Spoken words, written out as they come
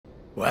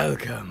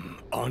Welcome,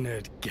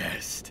 honored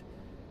guest,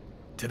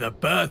 to the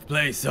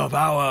birthplace of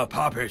our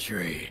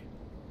puppetry.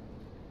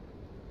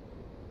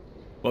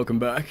 Welcome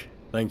back.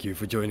 Thank you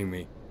for joining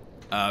me.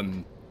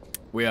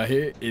 We are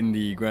here in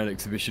the Grand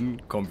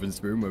Exhibition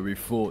conference room where we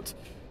fought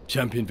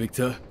Champion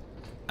Victor,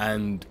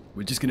 and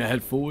we're just gonna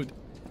head forward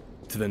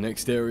to the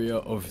next area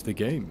of the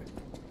game.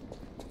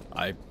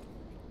 I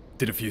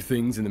did a few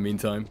things in the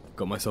meantime,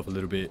 got myself a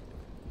little bit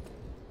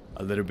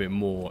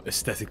more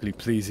aesthetically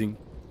pleasing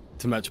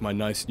to match my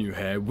nice new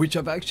hair, which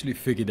I've actually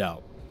figured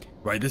out.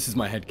 Right, this is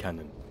my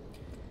headcanon.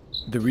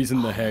 The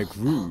reason the hair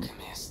grew...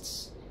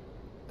 Alchemists.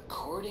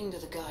 According to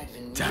the guide,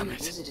 Damn Van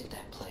it. visited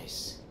that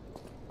place.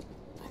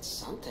 That's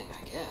something,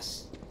 I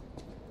guess.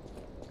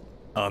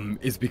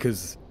 Is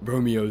because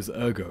Romeo's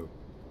ergo.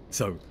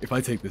 So, if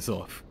I take this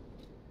off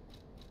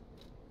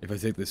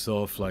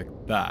like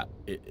that,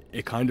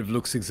 it kind of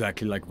looks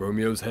exactly like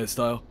Romeo's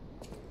hairstyle.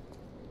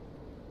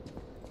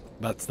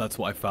 That's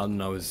what I found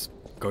when I was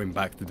going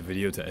back to the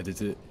video to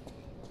edit it.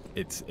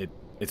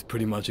 It's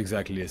pretty much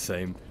exactly the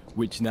same,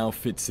 which now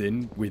fits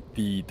in with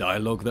the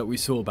dialogue that we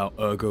saw about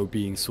ergo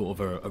being sort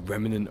of a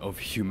remnant of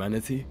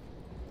humanity.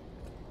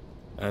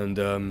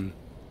 And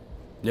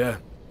yeah,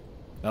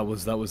 that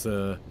was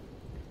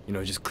you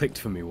know, it just clicked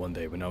for me one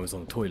day when I was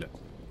on the toilet.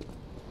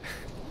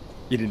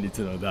 You didn't need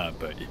to know that,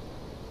 but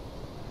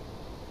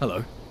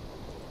hello.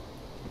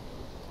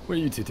 What are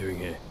you two doing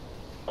here?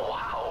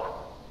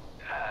 Wow.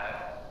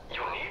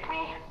 You need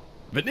me?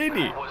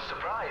 Vanini! I was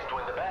surprised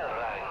when the bell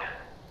rang.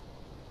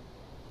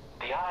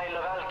 The Isle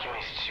of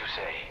Alchemists, you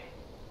say?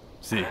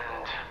 See.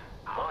 And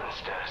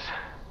monsters.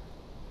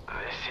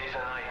 This is a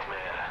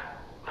nightmare.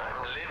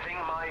 I'm living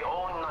my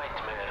own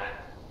nightmare.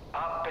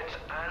 Puppets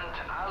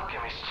and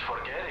alchemists,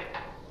 forget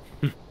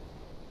it.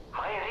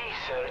 My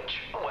research,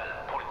 well,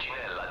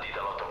 Purcinella did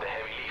a lot of the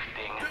heavy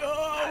lifting.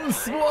 Oh,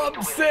 has led me swamp to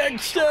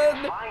believe section!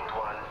 we can find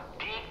one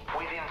deep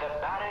within the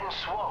barren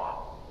swamp.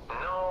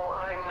 No,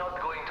 I'm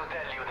not going to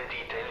tell you the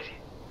details.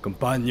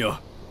 Compagno,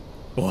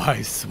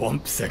 why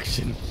swamp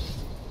section?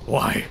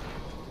 Why?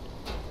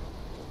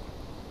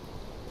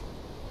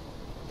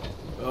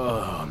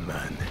 Oh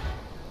man.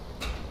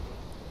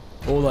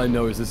 All I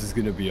know is this is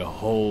gonna be a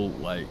whole,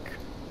 like,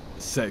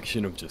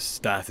 section of just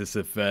status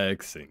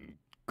effects and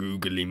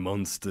googly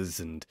monsters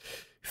and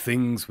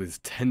things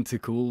with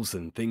tentacles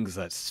and things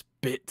that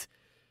spit.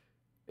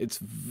 It's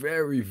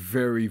very,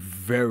 very,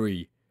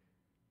 very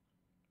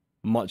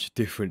much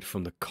different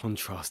from the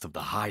contrast of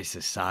the high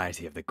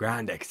society of the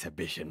Grand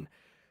Exhibition,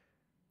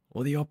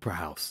 or the Opera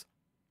House,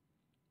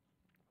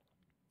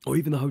 or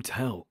even the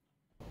hotel.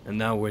 And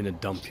now we're in a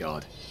dump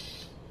yard.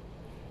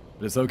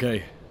 But it's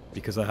okay,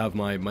 because I have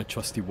my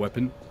trusty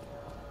weapon,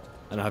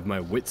 and I have my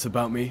wits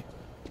about me,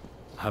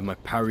 I have my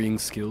parrying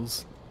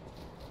skills.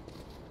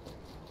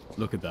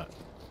 Look at that.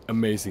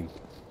 Amazing.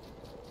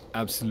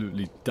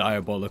 Absolutely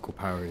diabolical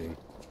parrying.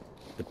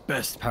 The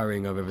best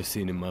parrying I've ever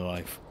seen in my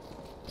life.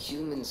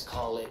 Humans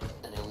call it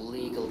an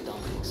illegal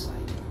dumping site.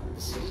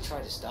 The city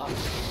tried to stop it.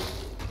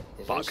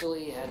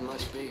 Eventually had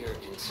much bigger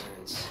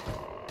concerns.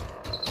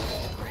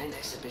 The Grand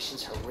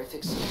Exhibition's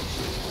horrific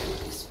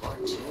solution. This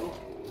part too.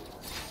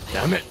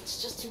 Damn it!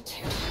 It's just too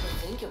terrible to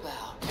think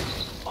about.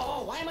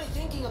 Oh, why am I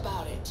thinking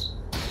about it?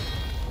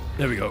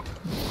 There we go.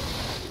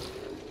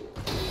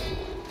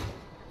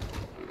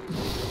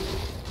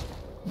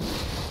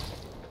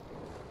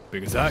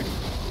 Big attack.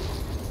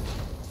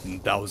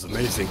 That was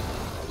amazing.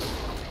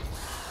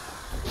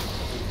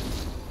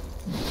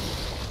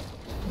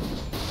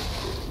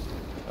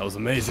 That was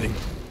amazing.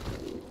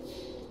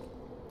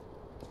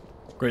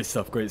 Great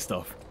stuff, great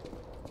stuff.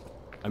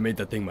 I made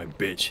that thing my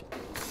bitch.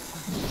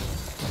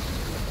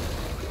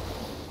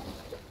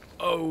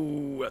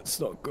 Oh, that's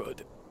not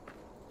good.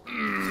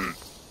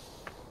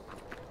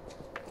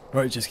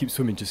 Right, just keep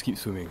swimming, just keep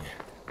swimming.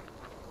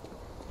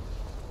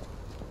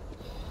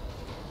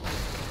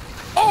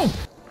 Oh!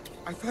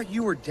 I thought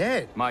you were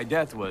dead. My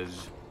death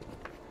was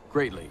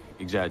greatly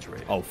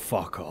exaggerated. Oh,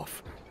 fuck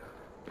off.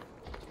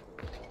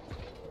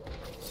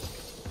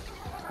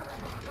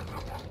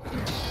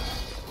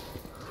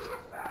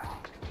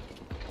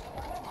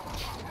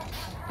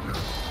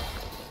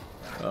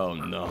 Oh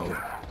no.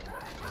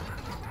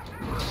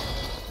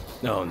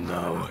 Oh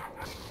no.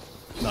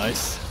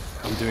 Nice.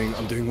 I'm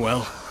doing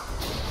well.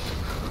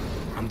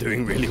 I'm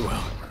doing really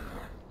well.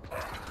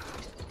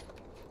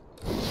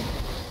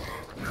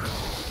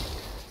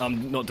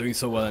 I'm not doing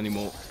so well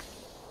anymore.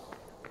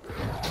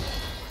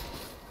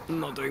 I'm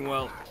not doing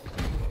well.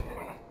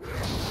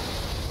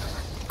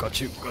 Got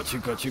you, got you,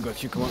 got you,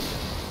 got you, come on.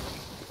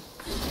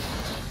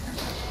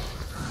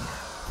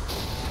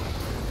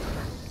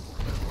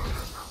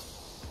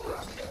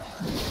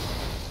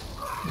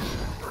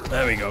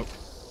 There we go.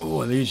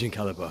 Oh, a Legion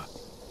caliber.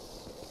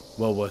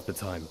 Well worth the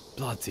time.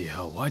 Bloody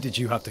hell, why did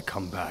you have to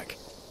come back?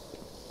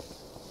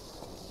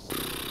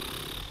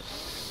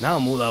 Now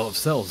I'm all out of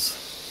cells.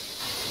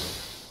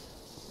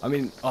 I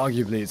mean,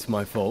 arguably it's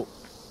my fault,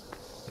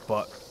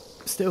 but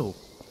still,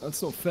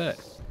 that's not fair.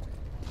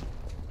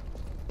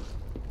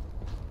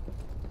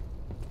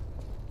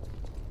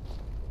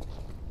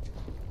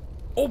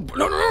 Oh, no,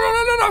 no, no,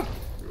 no, no, no!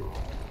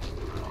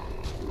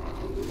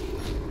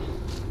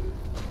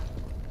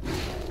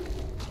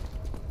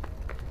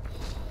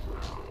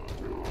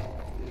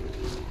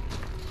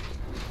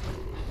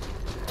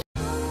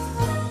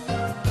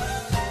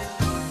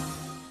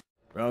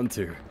 Round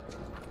 2.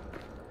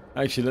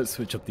 Actually, let's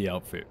switch up the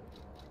outfit.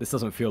 This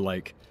doesn't feel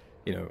like,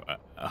 you know,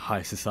 a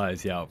high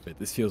society outfit.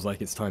 This feels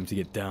like it's time to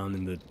get down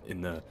in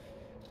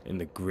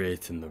the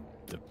grit and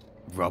the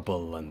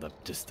rubble and the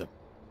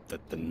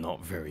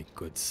not very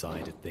good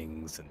side of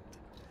things, and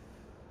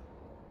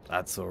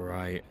that's all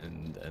right.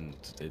 And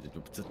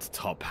the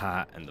top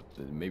hat and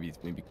maybe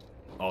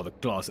oh, the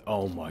glass.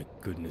 Oh my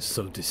goodness,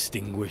 so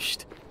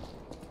distinguished.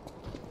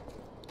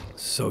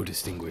 So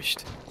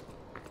distinguished.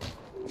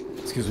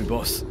 Excuse me,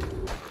 boss.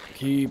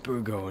 Keep her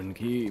going,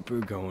 keep her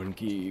going,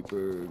 keep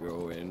her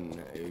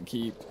going.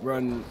 Keep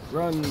run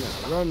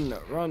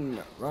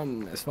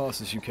as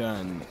fast as you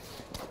can.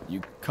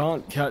 You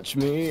can't catch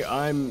me.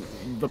 I'm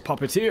the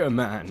puppeteer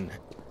man.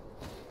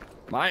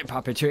 My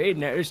puppetry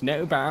knows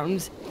no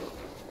bounds.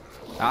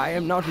 I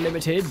am not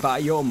limited by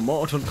your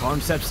mortal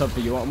concepts of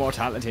your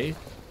mortality.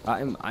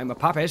 I'm a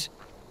puppet.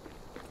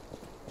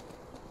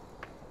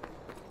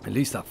 At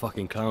least that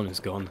fucking clown is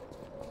gone.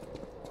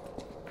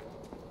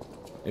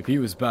 If he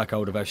was back, I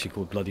would have actually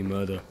called bloody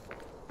murder.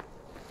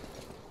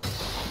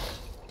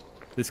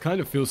 This kind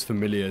of feels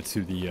familiar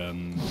to the,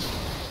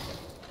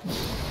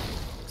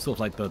 sort of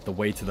like the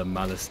way to the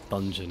Malice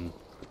dungeon.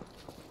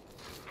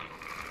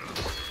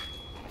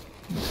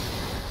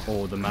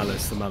 Or the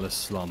Malice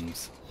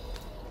slums.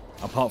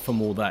 Apart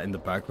from all that in the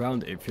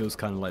background, it feels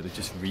kind of like they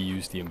just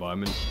reused the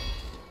environment.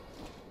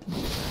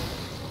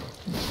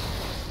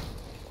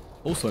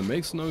 Also, it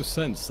makes no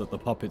sense that the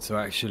puppets are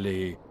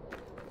actually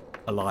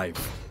alive.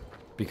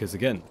 Because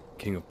again,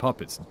 King of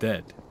Puppets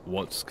dead.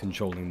 What's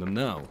controlling them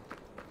now?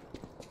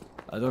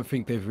 I don't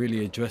think they've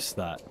really addressed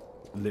that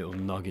little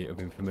nugget of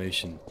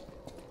information.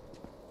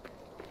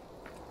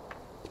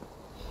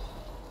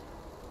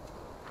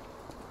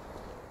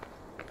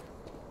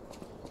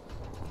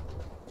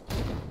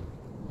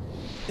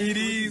 It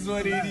is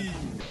what it is.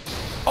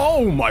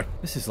 Oh my!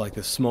 This is like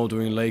the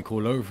smoldering lake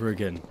all over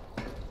again.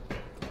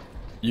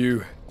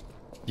 You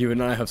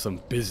and I have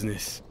some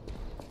business.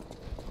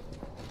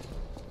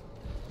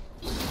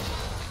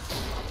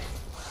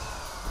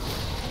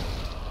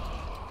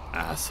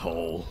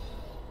 Asshole.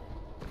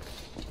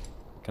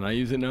 Can I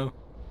use it now?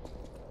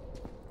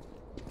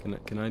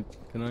 Can I?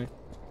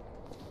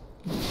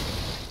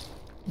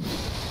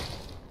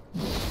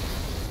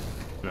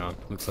 No,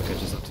 looks like I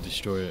just have to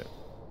destroy it.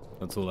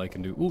 That's all I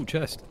can do. Ooh,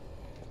 chest.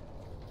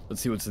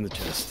 Let's see what's in the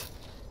chest.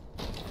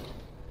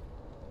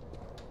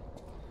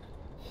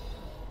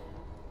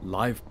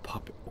 Live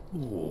puppet.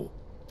 Ooh.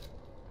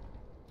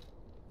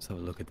 Let's have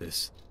a look at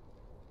this.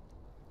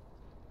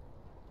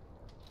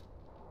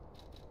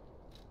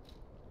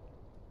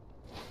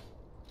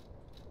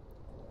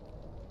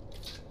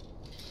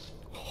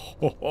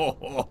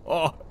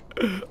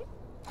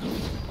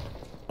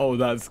 Oh,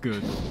 that's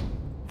good.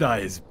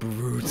 That is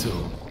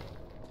brutal.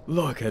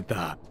 Look at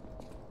that.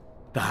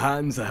 The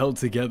hands are held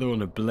together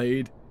on a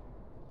blade.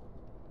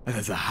 And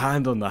there's a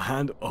hand on the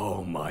hand.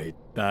 Oh my,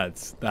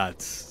 that's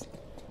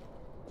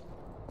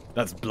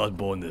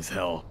bloodborne as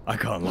hell. I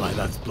can't lie,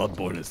 that's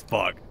bloodborne as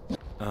fuck.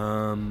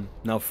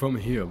 Now from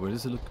here, where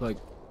does it look like?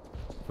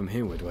 From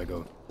here, where do I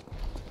go?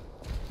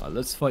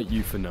 Let's fight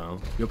you for now.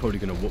 You're probably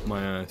gonna whoop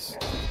my ass.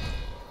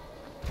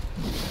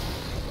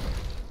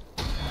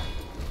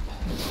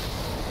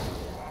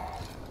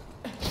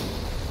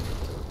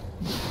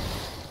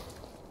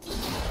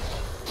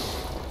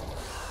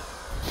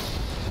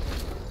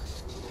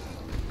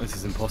 This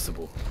is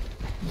impossible.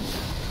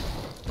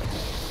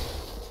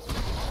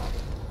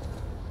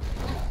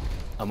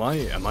 Am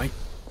I?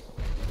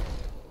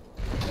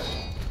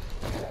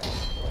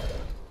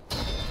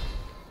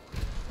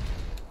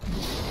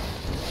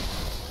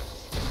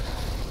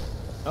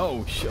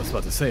 Oh shit, I was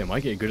about to say, am I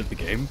getting good at the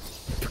game?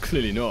 But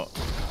clearly not.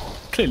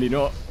 Clearly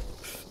not.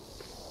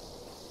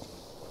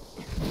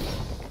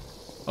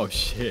 Oh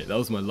shit, that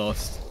was my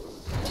last.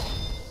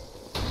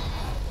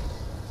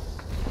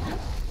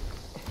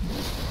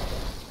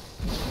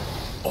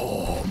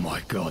 Oh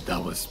my god,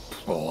 that was.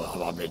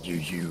 Oh, I bet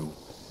you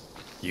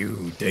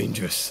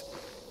dangerous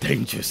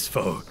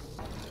foe.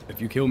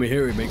 If you kill me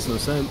here, it makes no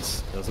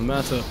sense. It doesn't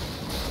matter.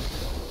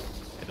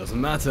 It doesn't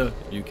matter.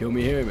 If you kill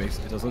me here,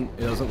 it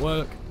doesn't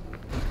work.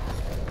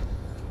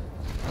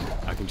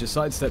 I can just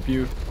sidestep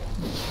you.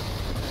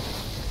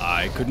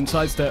 I couldn't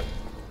sidestep.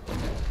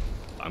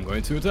 I'm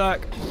going to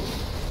attack.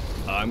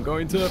 I'm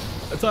going to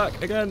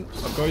attack again.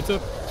 I'm going to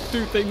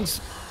do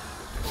things.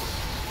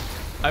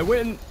 I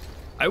win.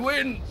 I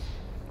win.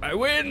 I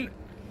win.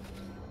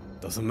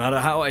 Doesn't matter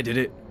how I did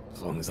it,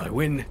 as long as I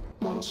win.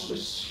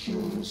 Monsters,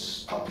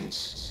 humans,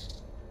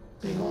 puppets,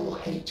 they all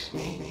hate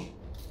me.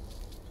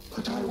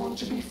 But I want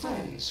to be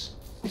friends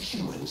with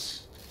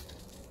humans.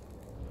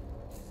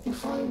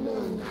 If I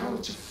learn how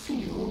to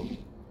feel,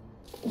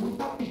 would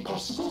that be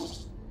possible?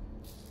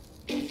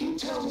 If you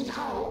tell me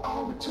how,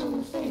 I'll return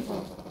the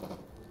favor.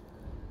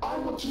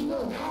 want to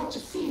learn how to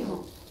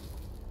feel.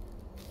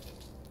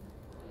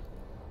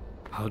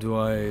 How do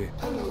I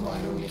Hello, my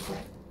only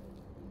friend.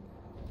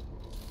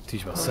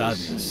 teach about I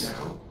see sadness?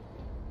 now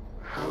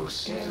how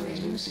scary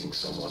losing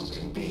someone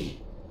can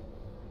be.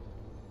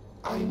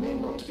 I may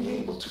not be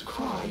able to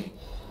cry.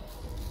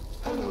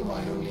 Hello,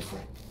 my only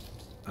friend.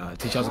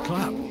 Teach how to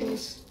clap. Crying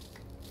is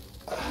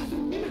the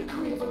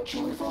mimicry of a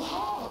joyful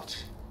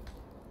heart.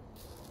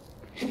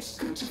 It's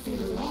good to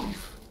feel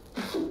alive.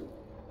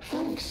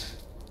 Thanks.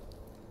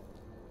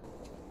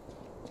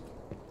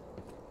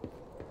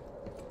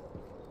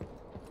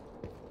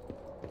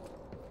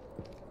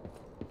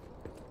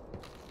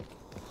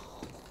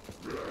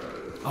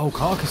 Oh,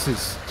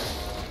 carcasses.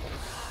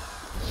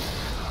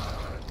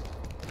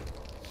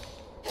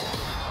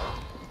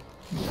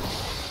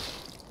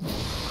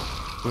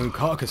 We're in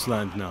Carcass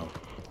Land now.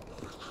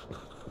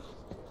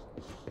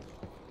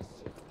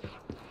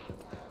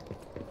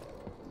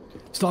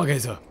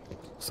 Stargazer.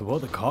 So what are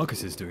the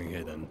carcasses doing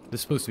here then? This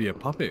is supposed to be a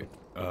puppet.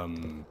 A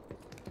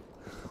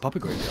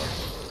puppet graveyard.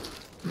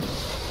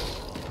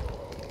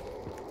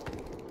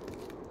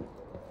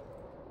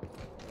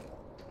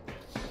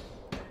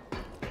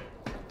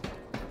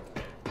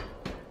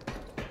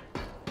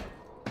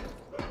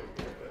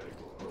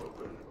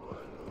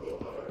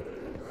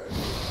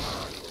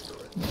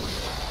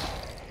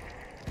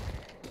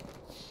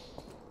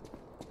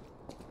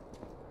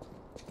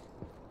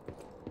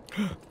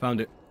 Found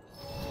it.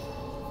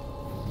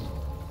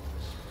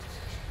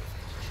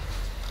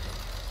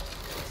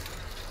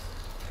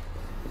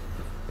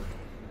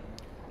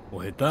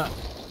 We'll hit that.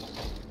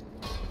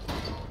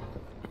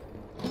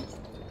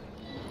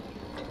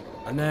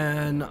 And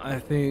then I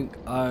think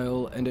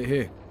I'll end it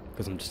here.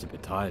 Because I'm just a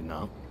bit tired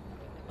now.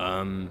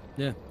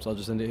 Yeah, so I'll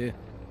just end it here.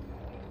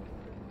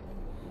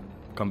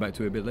 Come back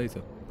to it a bit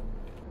later.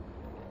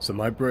 So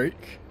my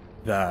break,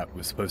 that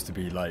was supposed to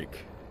be like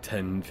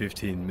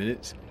 10-15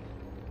 minutes.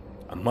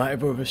 I might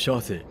have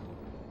overshot it.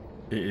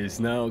 It is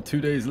now 2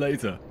 days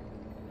later.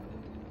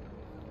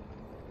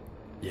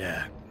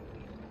 Yeah.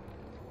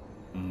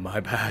 My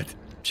bad.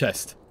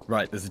 Chest.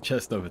 Right, there's a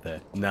chest over there.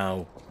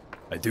 Now,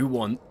 I do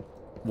want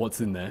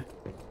what's in there.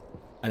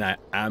 And I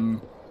am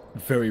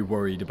very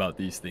worried about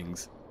these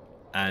things.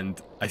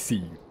 And I see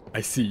you.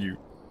 I see you.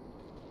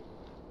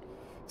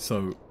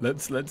 So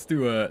let's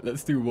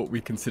do what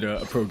we consider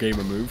a pro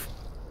gamer move.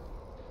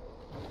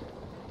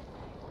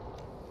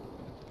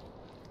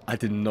 I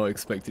did not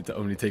expect it to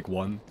only take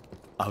one.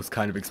 I was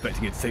kind of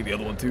expecting it to take the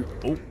other one too.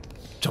 Oh,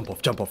 jump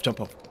off, jump off,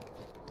 jump off.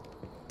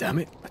 Damn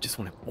it, I just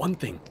wanted one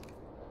thing.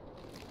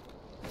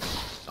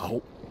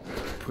 Oh,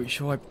 pretty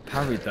sure I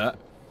parried that.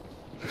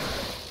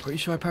 Pretty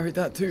sure I parried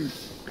that too.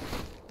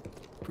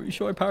 Pretty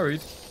sure I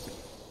parried.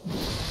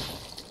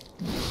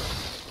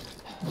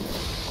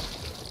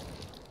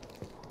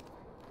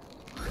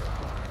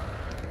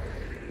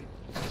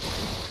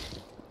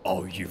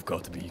 Oh, you've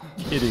got to be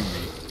kidding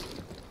me.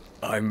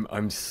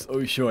 I'm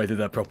so sure I did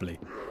that properly.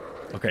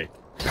 Okay,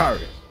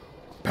 parry,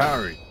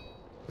 parry,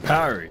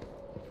 parry.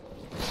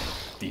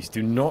 These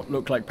do not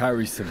look like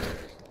parries to me.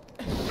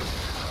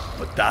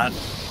 But that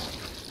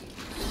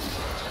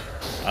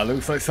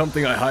looks like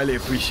something I highly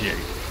appreciate.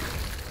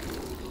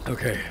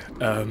 Okay,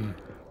 God.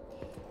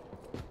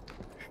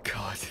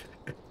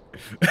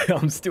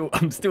 I'm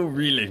still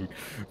reeling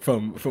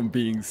from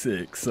being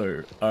sick,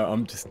 so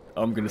I'm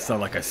gonna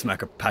sound like I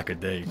smack a pack a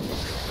day.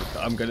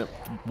 I'm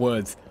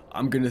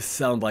gonna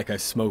sound like I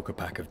smoke a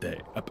pack a day.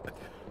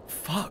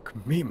 Fuck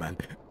me, man.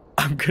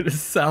 I'm gonna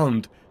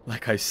sound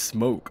like I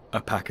smoke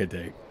a pack a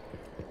day.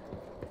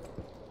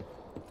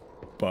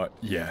 But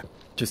yeah,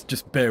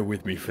 just bear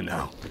with me for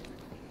now.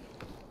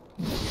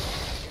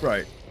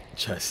 Right,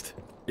 chest.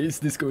 Is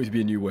this going to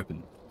be a new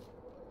weapon?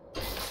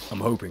 I'm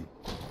hoping.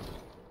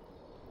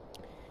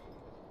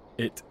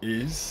 It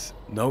is...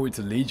 No, it's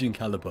a Legion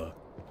caliber.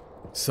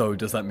 So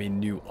does that mean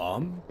new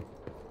arm?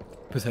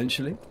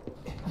 Potentially?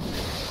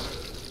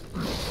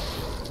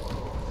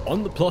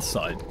 On the plus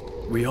side,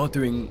 we are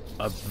doing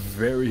a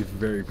very,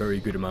 very, very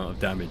good amount of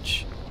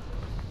damage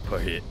per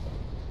hit.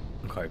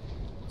 Okay,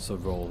 so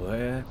roll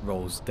there,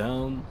 rolls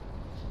down.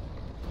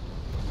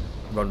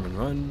 Run, run,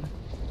 run.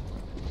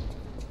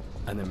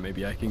 And then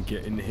maybe I can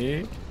get in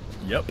here.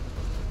 Yep,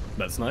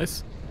 that's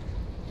nice.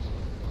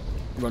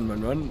 Run,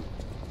 run, run.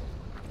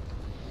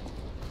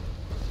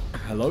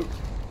 Hello?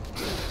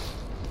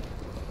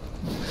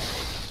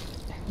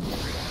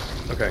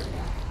 Okay.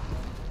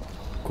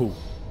 Cool.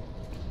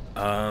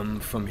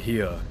 From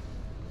here,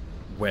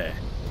 where?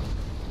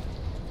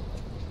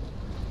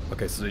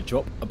 Okay, so they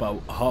drop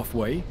about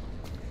halfway.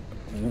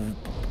 And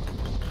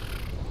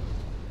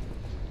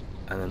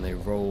then they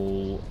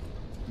roll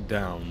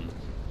down.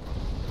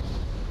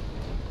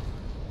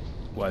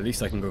 Well, at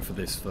least I can go for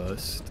this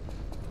first.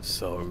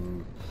 So...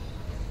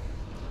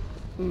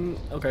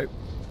 okay.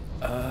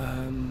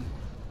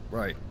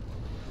 Right.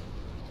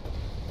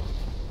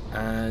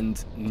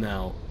 And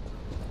now.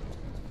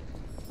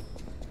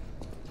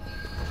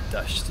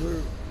 Dash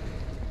through.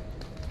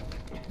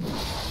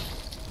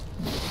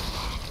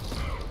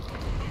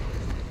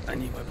 I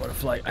need my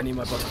butterfly. I need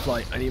my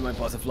butterfly. I need my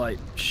butterfly.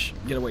 Shh.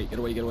 Get away. Get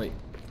away. Get away.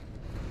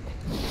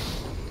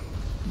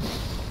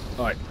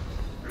 Alright.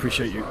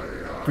 Appreciate you.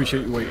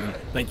 Appreciate you waiting.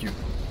 Thank you.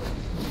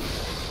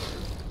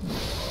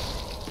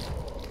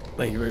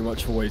 Thank you very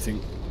much for waiting.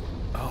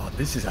 Oh,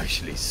 this is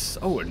actually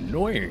so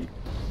annoying.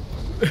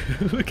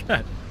 Look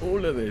at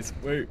all of this.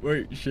 Wait,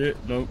 wait, shit.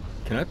 No.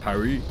 Can I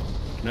parry?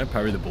 Can I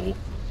parry the ball?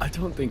 I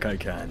don't think I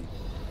can.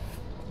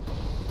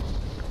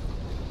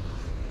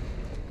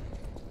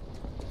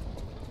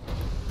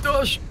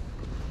 Gosh!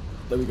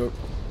 There we go.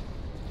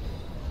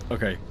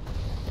 Okay.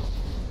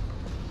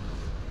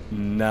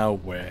 Now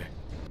where?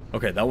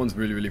 Okay, that one's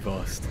really, really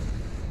fast.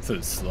 So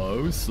it's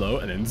slow, slow,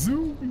 and then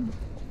zoom.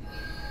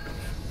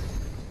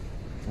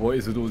 What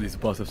is with all these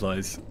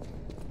butterflies?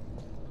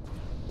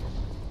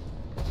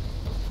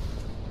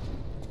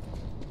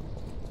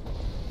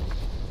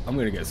 I'm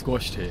gonna get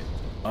squashed here.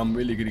 I'm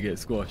really gonna get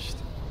squashed.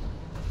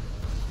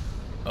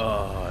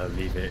 Oh,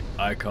 leave it.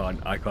 I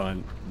can't. I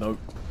can't. Nope.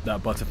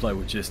 That butterfly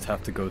would just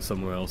have to go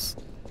somewhere else.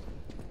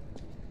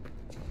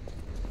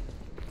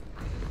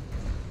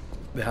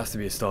 There has to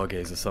be a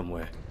stargazer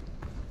somewhere.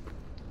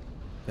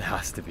 There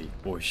has to be.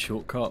 Or a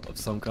shortcut of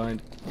some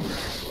kind.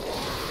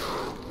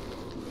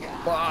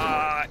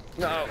 Ah,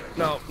 no,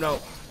 no, no.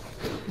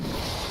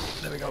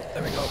 There we go.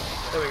 There we go.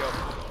 There we go.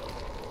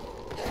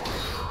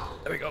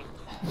 There we go.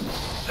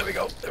 There we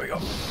go. There we go.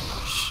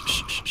 Shh,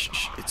 shh, shh, shh,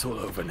 shh. It's all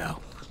over now.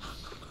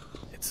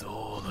 It's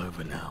all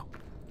over now.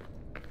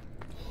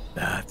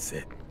 That's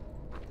it.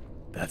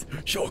 That's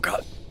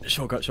shortcut.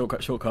 Shortcut,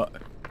 shortcut, shortcut.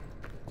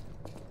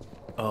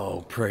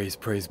 Oh, praise,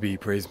 praise be,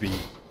 praise be.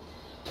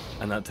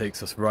 And that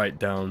takes us right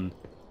down.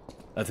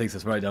 That takes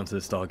us right down to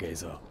the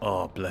stargazer.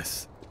 Oh,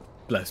 bless.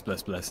 Blessed,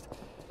 blessed, blessed.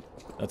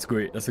 That's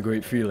great. That's a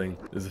great feeling.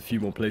 There's a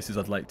few more places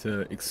I'd like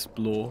to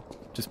explore.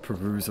 Just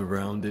peruse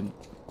around in.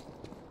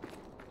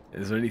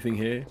 Is there anything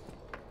here?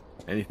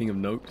 Anything of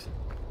note?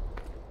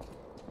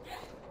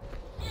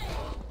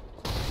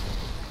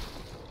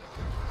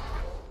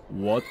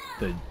 What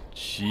the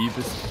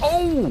jeebus?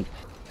 Oh!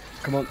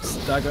 Come on,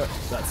 stagger.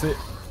 That's it.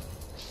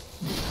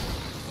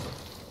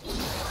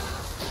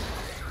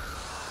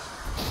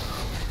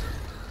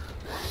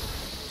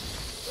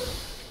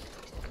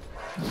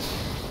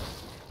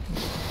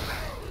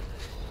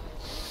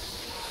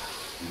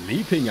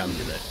 Leaping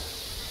amulet.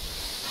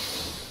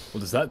 What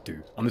does that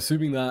do? I'm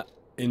assuming that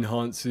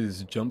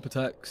enhances jump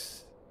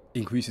attacks,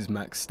 increases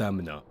max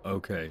stamina.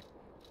 Okay,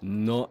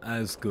 not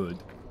as good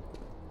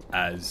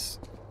as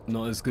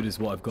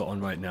what I've got on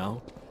right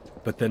now.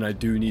 But then I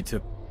do need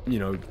to, you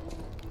know,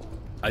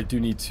 I do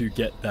need to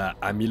get that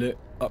amulet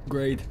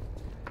upgrade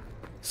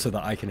so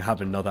that I can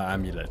have another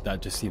amulet.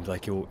 That just seems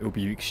like it'll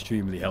be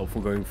extremely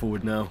helpful going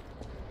forward now.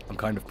 I'm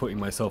kind of putting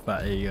myself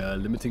at a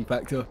limiting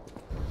factor.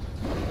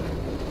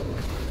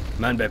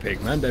 Man bear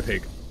pig, man bear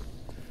pig.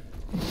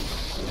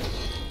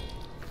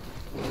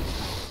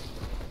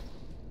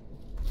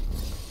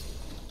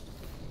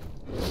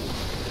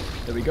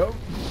 There we go.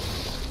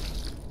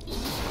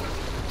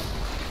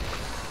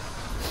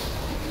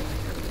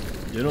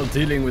 You're not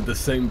dealing with the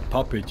same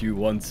puppet you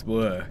once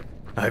were.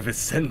 I've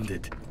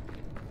ascended.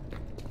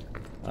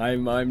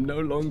 I'm no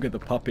longer the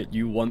puppet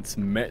you once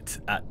met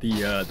at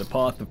the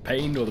path of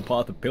pain or the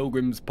path of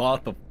pilgrims,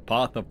 path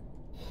of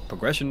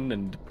progression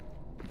and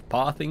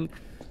pathing.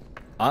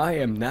 I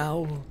am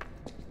now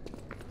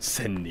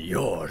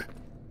Senor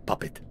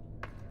Puppet.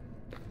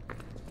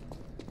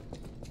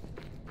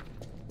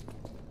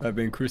 I've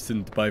been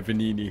christened by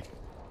Vanini.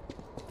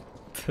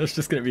 That's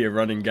just gonna be a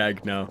running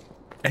gag now.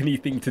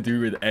 Anything to do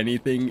with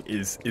anything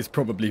is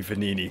probably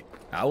Vanini.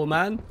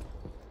 Owlman?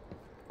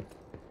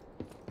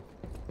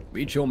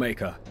 Reach your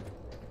maker.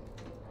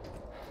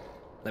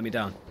 Let me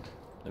down.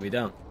 Let me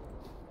down.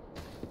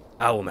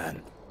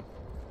 Owlman.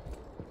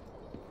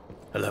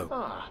 Hello.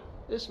 Ah,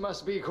 this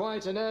must be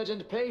quite an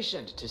urgent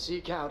patient to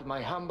seek out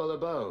my humble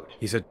abode.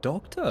 He's a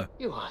doctor.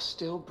 You are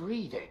still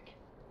breathing.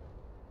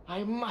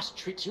 I must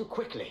treat you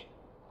quickly.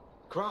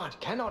 Grant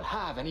cannot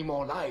have any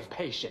more live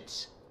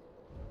patients.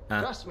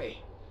 Trust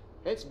me,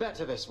 it's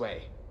better this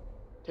way.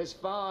 'Tis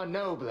far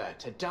nobler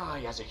to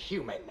die as a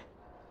human.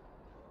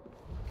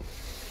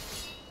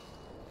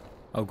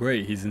 Oh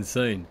great, he's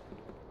insane.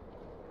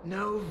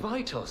 No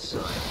vital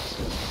signs.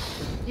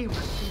 You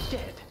must be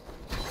dead.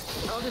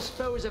 I'll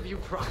dispose of you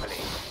properly.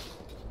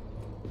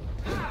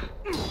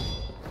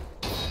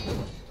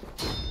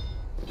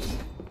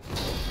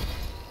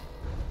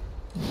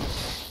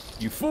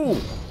 You fool!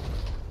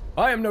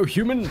 I am no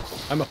human,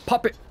 I'm a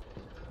puppet.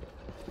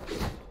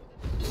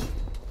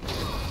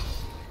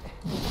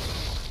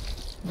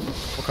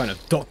 What kind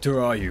of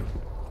doctor are you?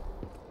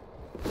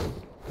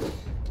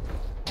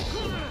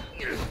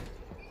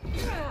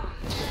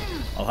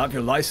 I'll have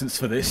your license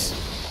for this.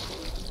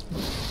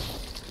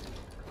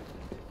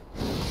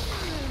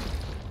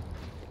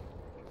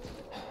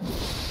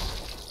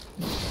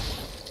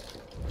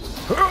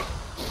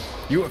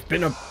 You have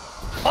been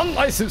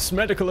unlicensed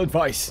medical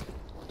advice.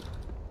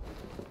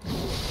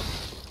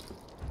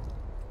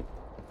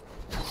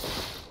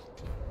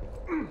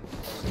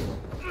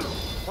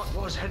 What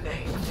was her name?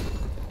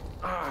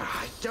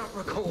 I don't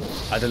recall.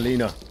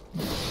 Adelina.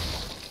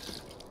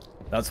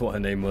 That's what her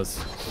name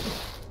was.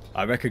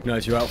 I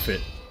recognize your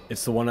outfit.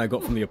 It's the one I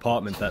got from the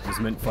apartment that was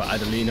meant for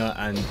Adelina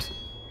and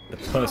the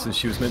person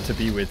she was meant to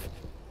be with.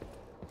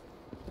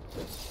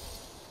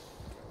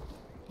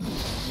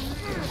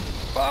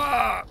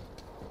 Ah!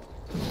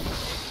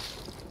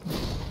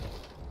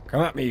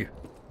 Come at me.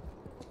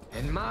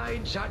 In my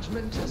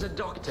judgment as a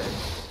doctor,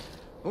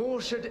 all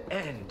should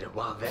end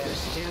while they're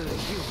still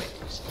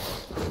humans.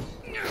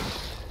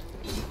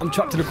 I'm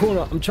trapped in a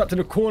corner. I'm trapped in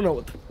a corner.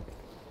 What the...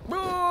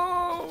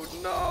 Oh,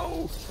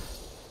 no.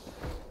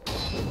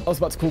 I was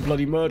about to call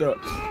bloody murder.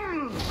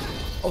 I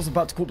was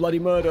about to call bloody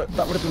murder.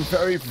 That would have been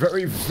very,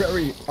 very,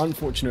 very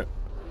unfortunate.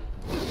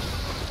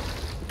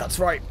 That's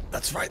right.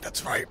 That's right.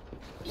 That's right.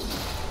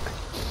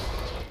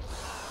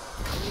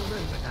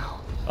 Remember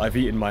now, I've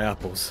eaten my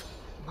apples.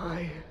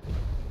 my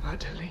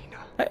Adelina.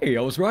 Hey,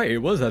 I was right. It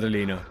was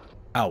Adelina.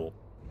 Owl.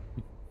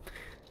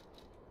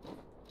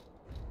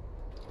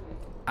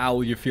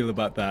 How you feel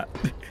about that?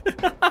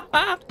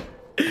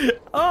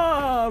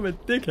 Ah, I'm a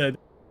dickhead.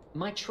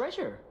 My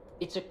treasure.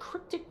 It's a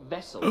cryptic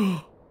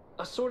vessel.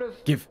 A sort of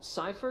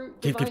cipher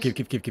Give. But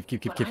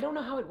I don't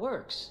know how it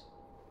works.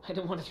 I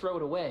don't want to throw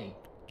it away.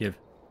 Give.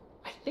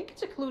 I think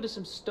it's a clue to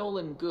some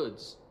stolen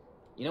goods.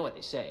 You know what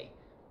they say.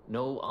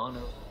 No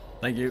honor.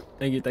 Thank you.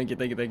 Thank you. Thank you.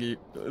 Thank you. Thank you.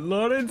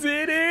 Lord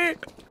City!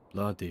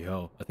 Bloody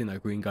hell. I think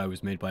that green guy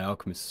was made by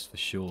alchemists for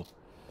sure.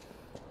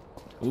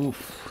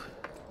 Oof.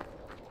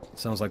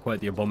 Sounds like quite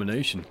the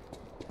abomination.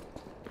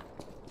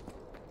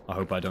 I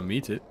hope I don't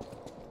meet it.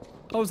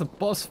 Oh, it's a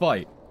boss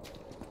fight.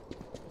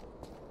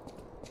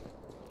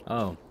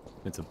 Oh,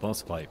 it's a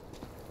boss fight.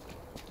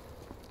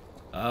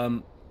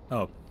 Oh,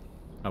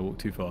 I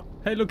walked too far.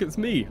 Hey, look, it's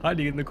me,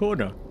 hiding in the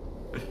corner.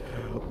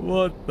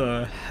 What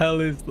the hell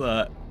is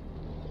that?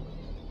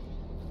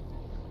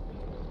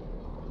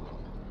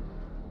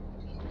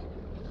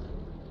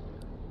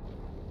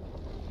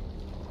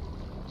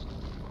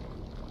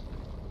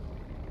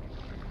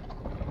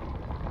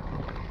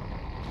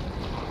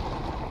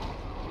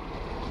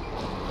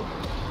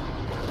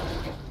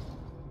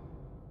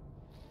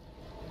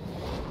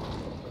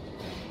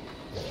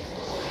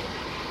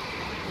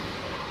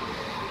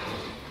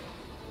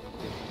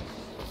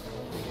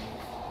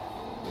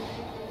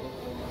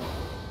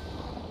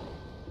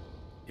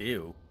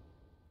 Ew.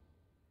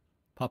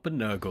 Papa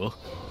Nurgle.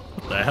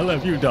 What the hell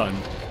have you done?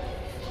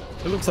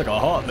 It looks like a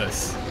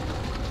heartless.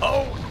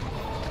 Oh!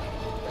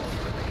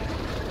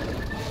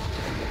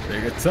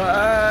 Big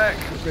attack!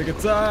 Big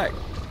attack!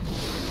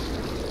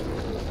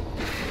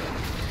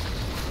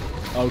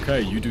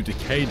 Okay, you do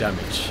decay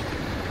damage.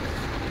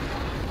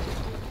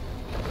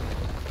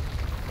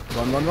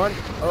 Run, run, run!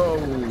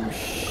 Oh,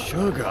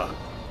 sugar!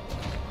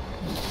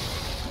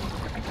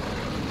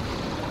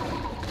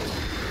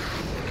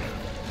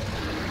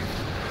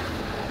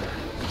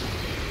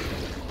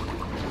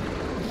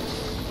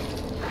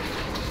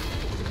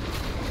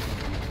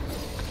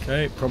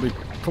 Okay,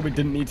 probably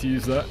didn't need to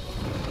use that.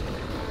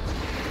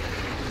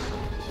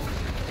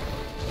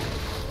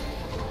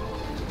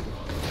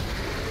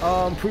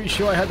 Oh, I'm pretty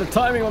sure I had the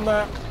timing on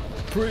that.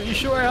 Pretty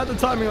sure I had the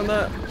timing on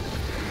that.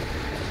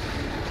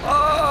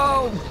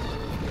 Oh!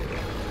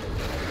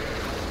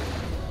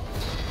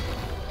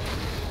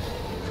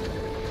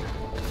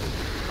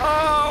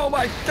 Oh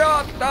my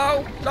god,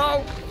 no,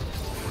 no!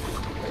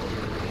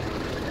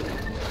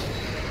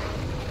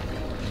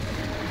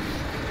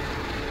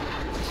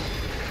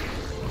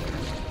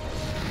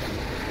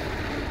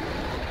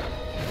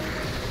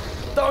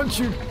 Don't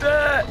you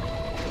dare!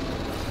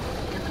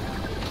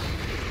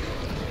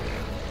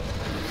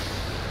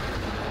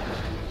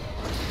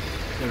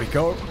 There we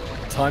go.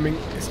 Timing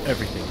is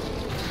everything.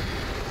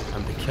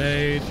 I'm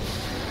decayed.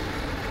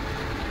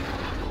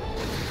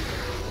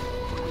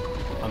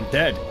 I'm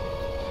dead.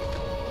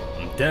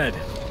 I'm dead.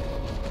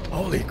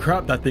 Holy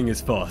crap, that thing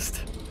is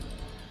fast.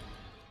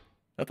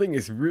 That thing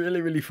is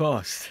really, really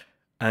fast.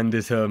 And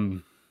it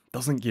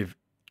doesn't give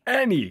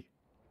any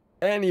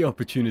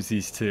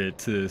opportunities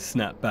to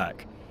snap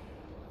back.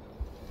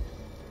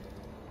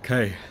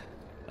 Okay,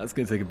 that's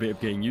going to take a bit of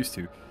getting used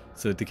to.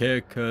 So decay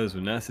occurs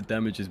when acid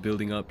damage is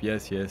building up.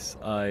 Yes,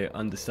 I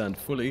understand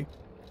fully.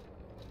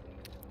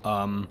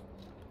 I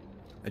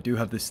do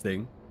have this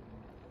thing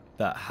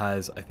that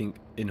has, I think,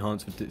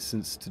 enhanced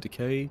resistance to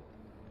decay.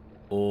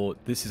 Or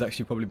this is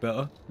actually probably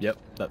better. Yep,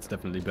 that's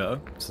definitely better.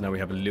 So now we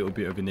have a little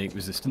bit of innate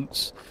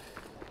resistance.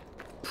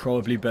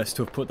 Probably best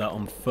to have put that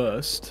on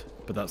first,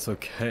 but that's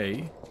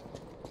okay.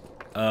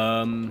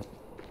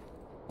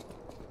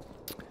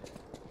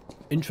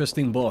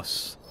 Interesting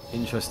boss.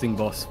 Interesting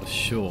boss for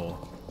sure.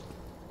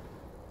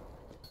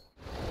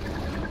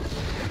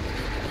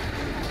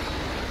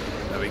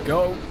 There we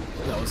go.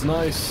 That was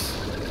nice.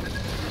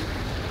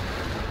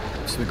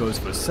 So he goes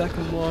for a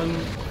second one.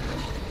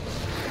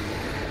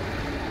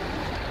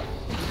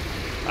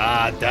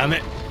 Ah, damn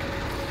it.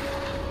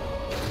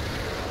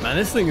 Man,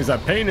 this thing is a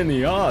pain in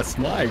the ass.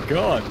 My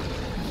god.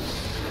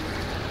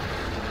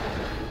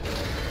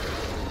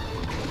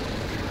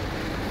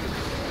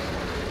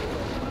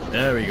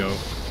 There we go.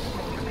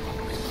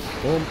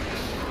 Boom.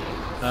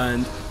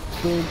 And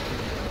boom.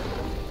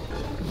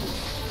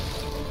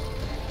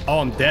 Oh,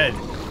 I'm dead.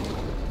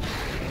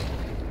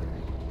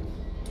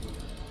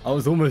 I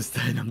was almost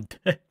dead. I'm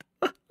dead.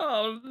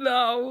 Oh,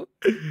 no.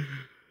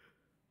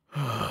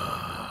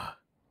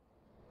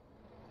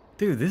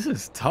 Dude, this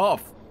is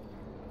tough.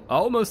 I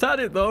almost had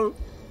it, though.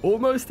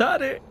 Almost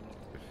had it.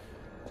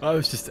 I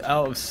was just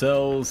out of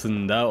cells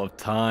and out of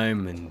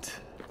time, and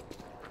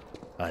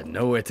I had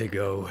nowhere to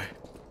go.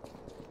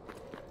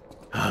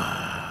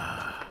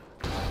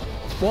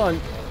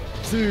 1,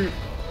 2,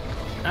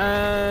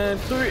 and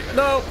 3.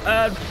 No,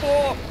 and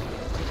 4.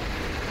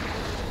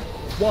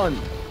 1,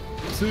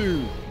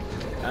 2,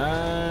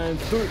 and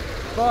 3.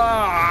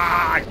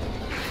 Fuck!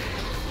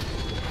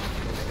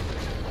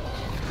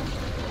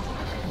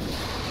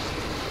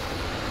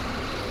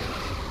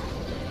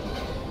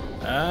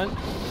 And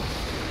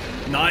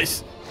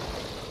nice.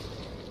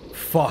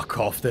 Fuck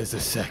off, there's a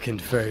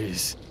second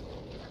phase.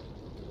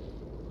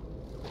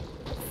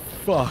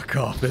 Fuck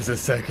off, there's a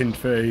second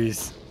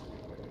phase.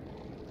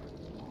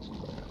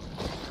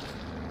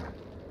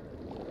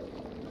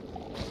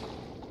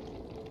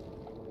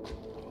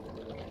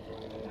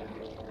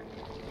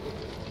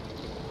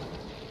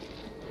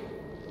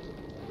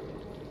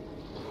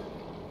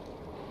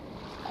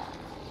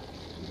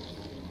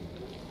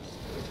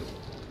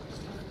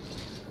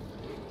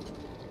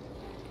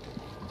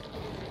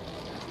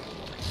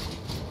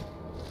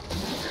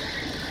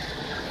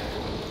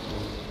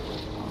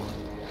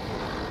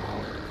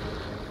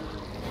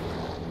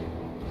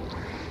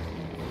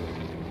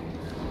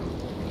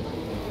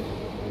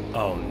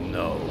 Oh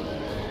no.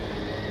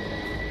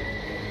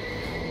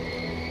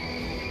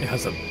 It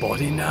has a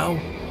body now?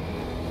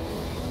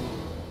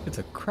 It's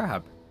a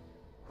crab.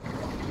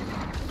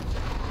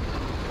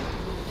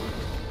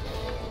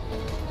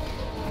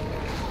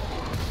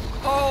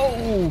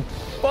 Oh!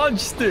 Fudge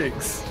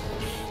sticks!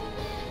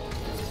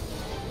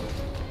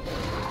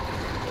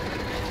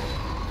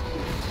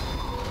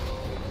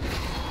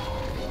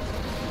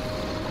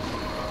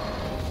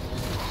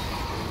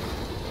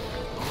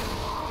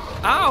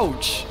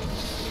 Ouch!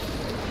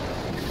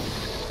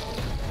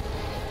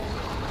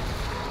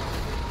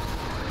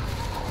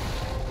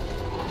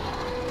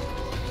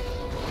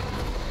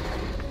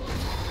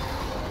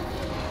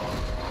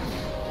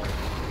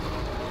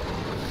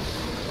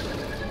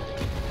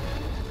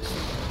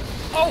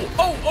 Oh,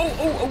 oh, oh,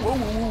 oh, oh, oh,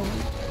 oh.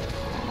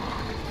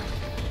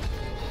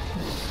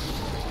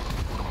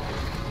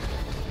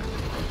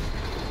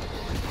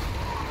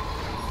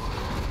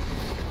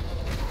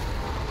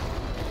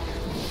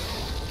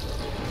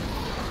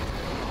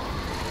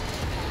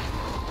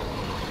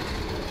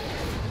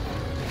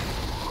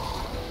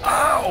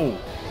 Ow!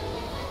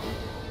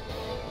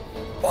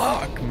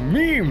 Fuck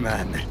me,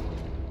 man.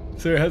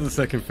 So it has a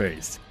second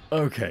phase.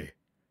 Okay.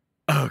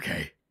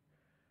 Okay.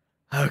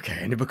 Okay,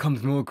 and it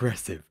becomes more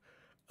aggressive.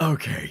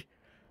 Okay.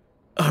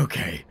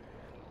 Okay.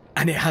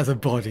 And it has a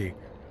body.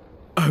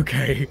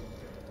 Okay.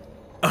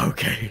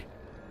 Okay.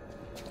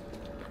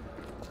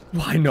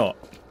 Why not?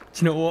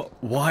 Do you know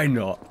what? Why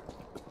not?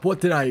 What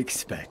did I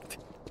expect?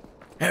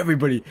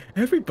 Everybody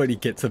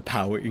gets a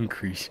power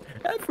increase.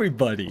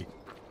 Everybody.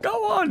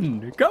 Go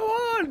on, go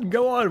on,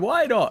 go on.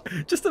 Why not?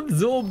 Just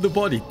absorb the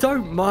body.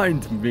 Don't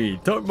mind me.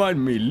 Don't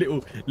mind me,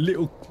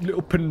 little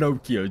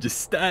Pinocchio.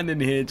 Just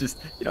standing here. Just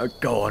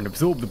go on,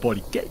 absorb the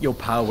body. Get your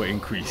power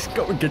increase.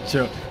 Go and get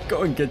your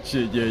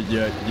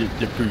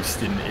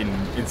boost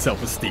in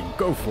self-esteem.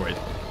 Go for it.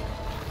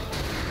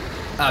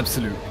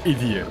 Absolute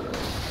idiot.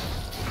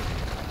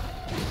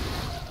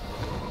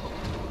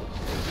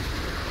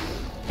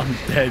 I'm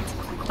dead.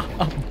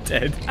 I'm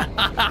dead.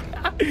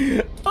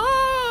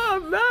 Oh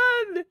man.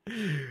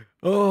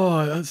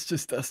 Oh, that's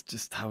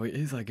just how it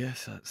is, I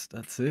guess.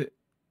 That's it.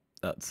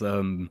 That's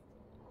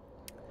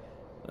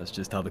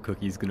just how the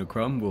cookie's gonna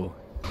crumble.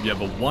 You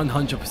have a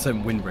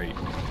 100% win rate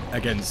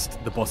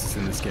against the bosses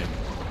in this game.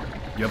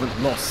 You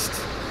haven't lost.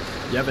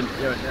 You haven't.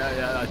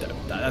 Yeah,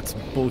 that's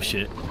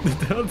bullshit.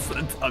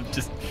 I'm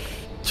just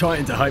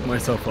trying to hype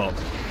myself up.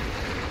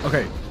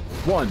 Okay,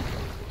 1,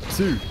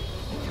 2.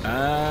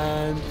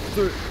 And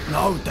 3.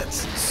 No,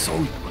 that's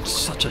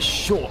such a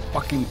short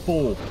fucking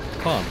fall.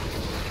 Calm.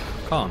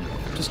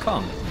 Just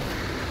calm.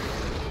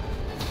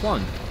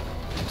 1,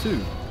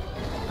 2,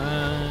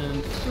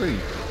 and 3,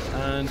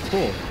 and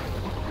 4.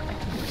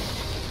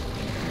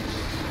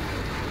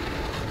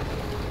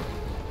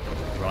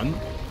 Run,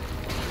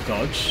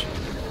 dodge,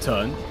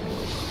 turn,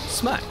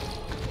 smack,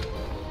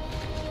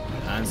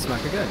 and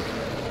smack again,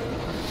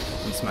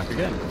 and smack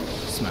again,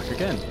 smack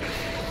again.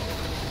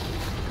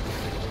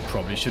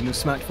 Probably shouldn't have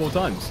smacked 4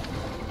 times.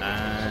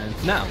 And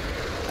now.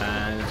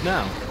 And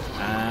now.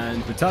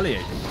 And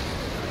retaliate.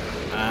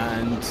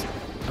 And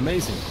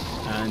amazing.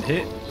 And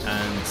hit.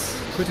 And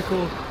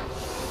critical.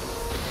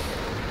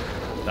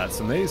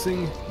 That's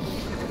amazing.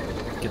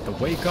 Get the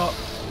wake up.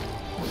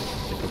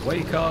 Get the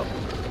wake up.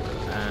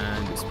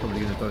 And it's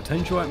probably going to throw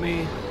Tendril at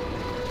me.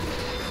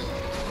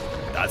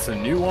 That's a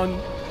new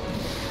one.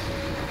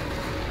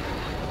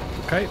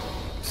 Okay.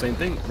 same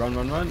thing. Run,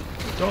 run, run.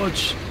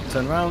 Dodge.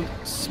 Turn around.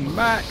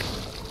 Smack.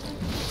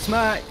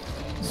 Smack.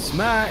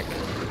 Smack.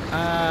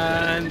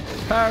 And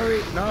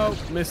parry. No,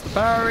 missed the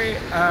parry.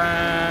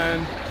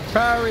 And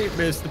parry.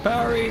 Missed the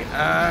parry.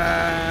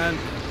 And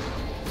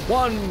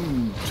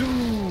 1,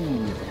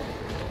 2.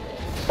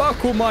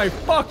 Buckle my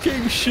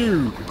fucking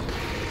shoe.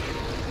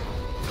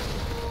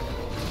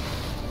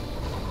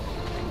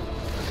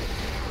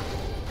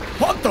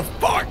 What the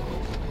fuck?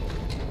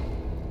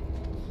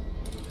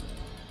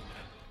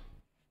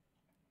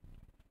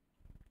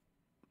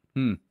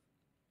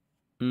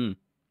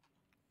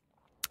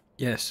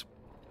 Yes.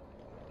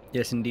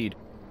 Yes, indeed.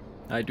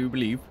 I do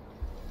believe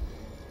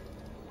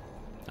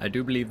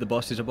the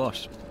boss is a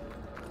boss.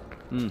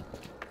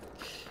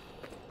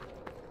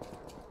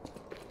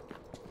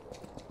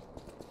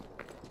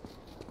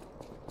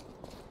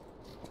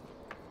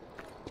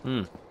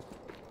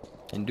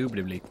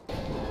 Indubitably.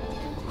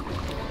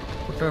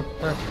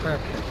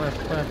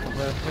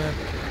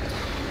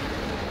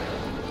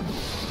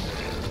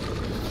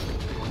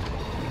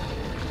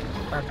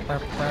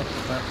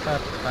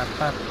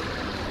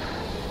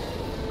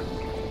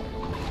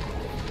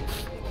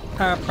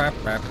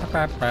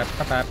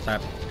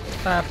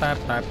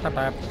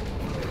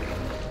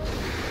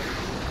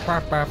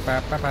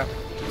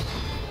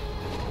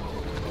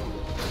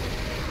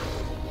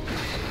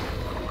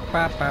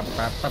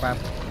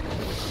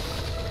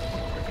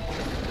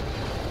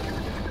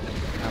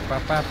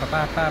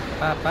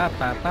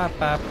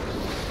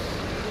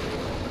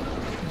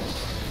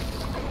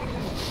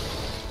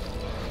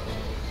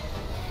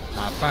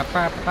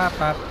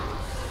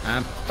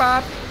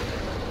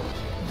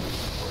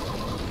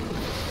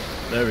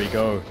 There we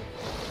go.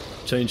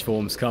 Change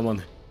forms, come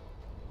on.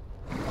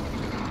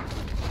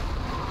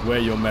 Wear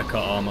your mecha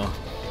armor.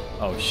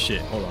 Oh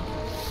shit, hold on.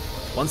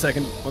 1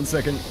 second, 1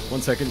 second,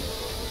 1 second.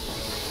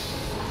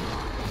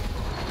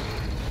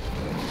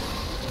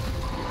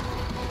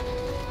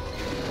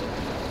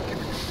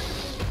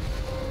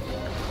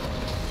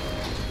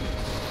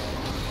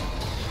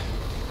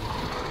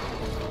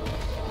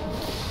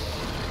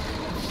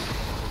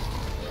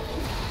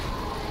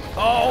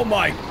 Oh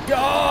my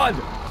god!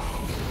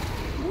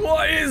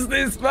 What is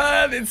this,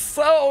 man? It's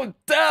so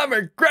damn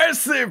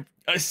aggressive!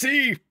 I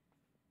see.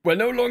 We're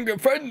no longer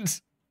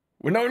friends.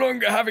 We're no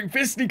longer having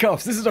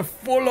fisticuffs. This is a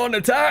full-on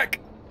attack.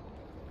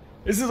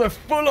 This is a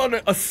full-on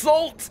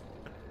assault.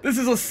 This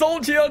is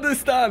assault, you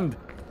understand?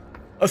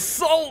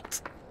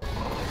 Assault!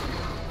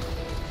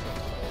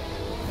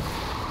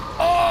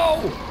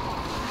 Oh!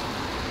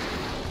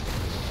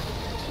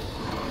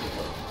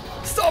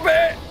 Stop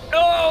it!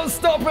 Oh,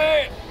 stop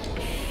it!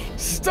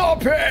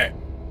 Stop it!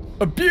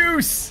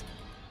 Abuse!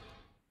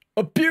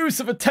 Abuse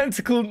of a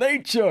tentacle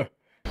nature!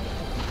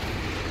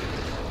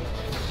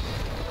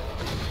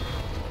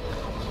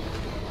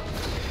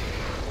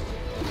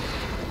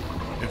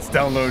 It's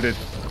downloaded.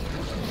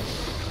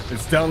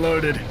 It's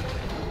downloaded.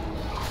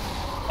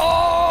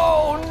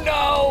 Oh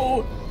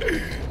no!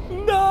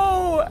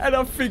 No! And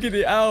I figured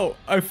it out.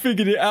 I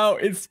figured it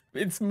out.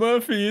 It's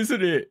Murphy,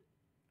 isn't it?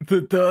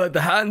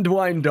 The hand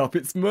wind up.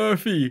 It's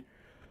Murphy.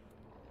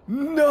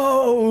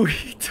 No!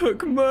 He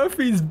took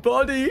Murphy's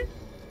body.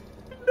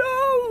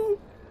 No!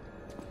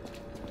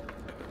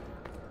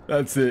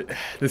 That's it.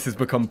 This has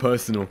become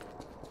personal.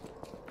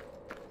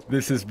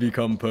 This has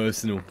become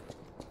personal.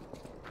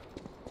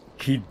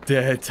 He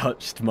dare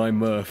touched my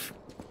Murph.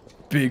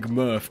 Big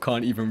Murph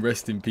can't even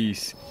rest in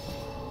peace.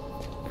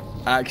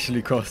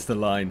 Actually crossed the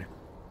line.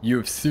 You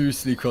have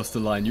seriously crossed the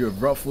line. You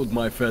have ruffled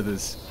my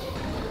feathers.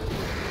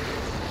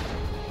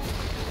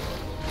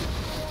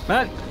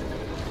 Man!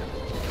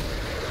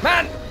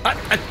 Man!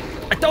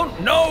 I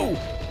don't know!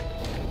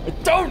 I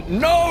don't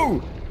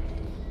know!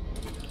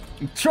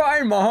 I'm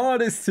trying my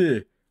hardest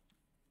here.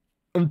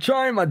 I'm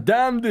trying my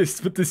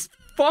damnedest, but this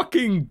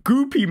fucking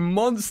goopy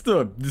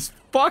monster, this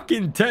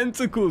fucking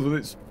tentacles with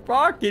its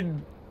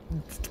fucking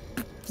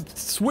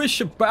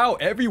swish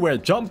about everywhere,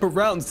 jump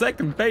around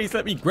second base,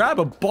 let me grab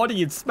a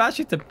body and smash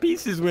it to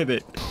pieces with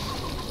it.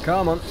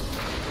 Come on.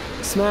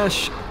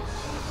 Smash.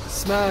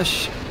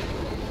 Smash.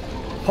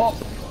 Pop.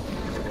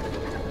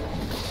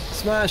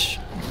 Smash.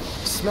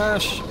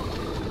 Smash.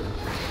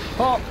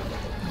 Pop.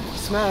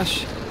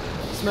 Smash.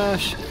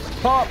 Smash.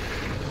 Pop.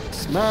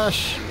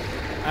 Smash.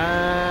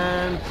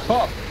 And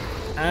pop.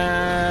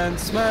 And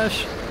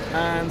smash.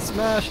 And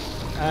smash.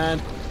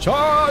 And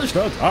charged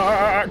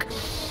attack.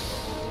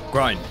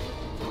 Grind.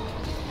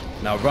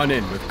 Now run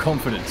in with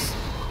confidence.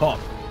 Pop.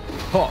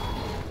 Pop.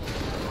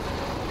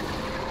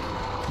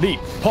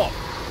 Leap. Pop.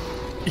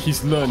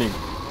 He's learning.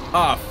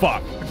 Ah,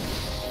 fuck.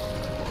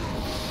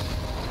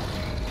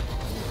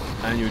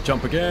 And you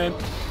jump again.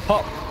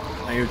 Pop.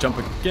 And you jump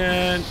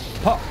again.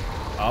 Pop.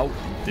 Oh,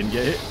 didn't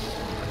get hit.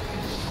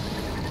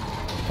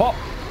 Pop.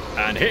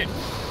 And hit.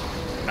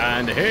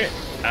 And hit.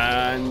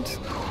 And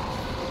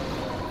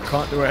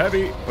can't do a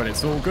heavy, but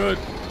it's all good.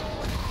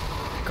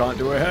 Can't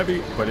do a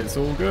heavy, but it's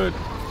all good.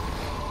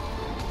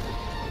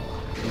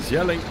 He's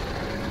yelling.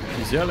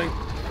 He's yelling.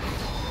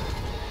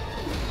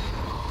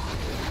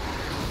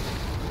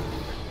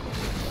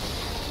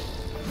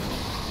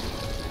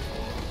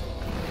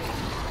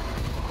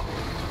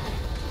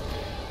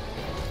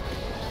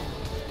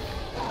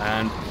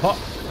 and pop,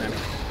 and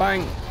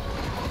bang,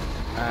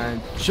 and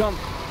jump,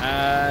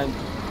 and...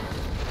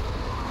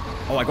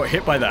 Oh, I got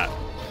hit by that.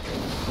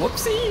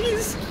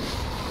 Whoopsies!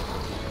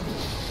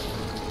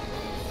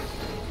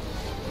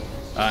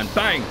 And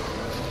bang,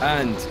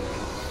 and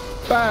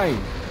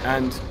bang,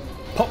 and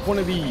pop one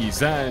of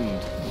these,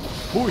 and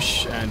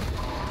whoosh, and...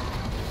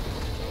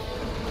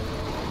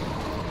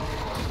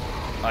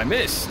 I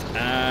missed,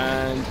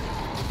 and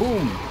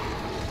boom.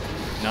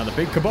 Now the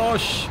big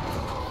kibosh.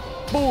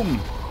 Boom.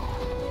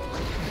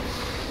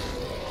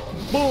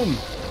 Boom.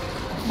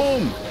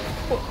 Boom.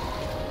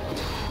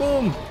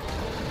 Boom.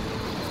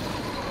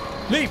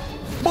 Leap.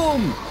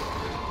 Boom.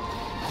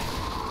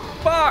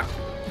 Fuck.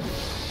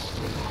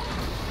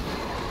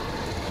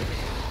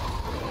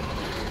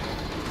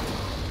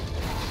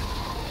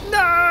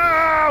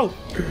 No!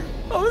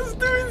 I was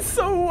doing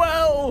so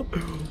well.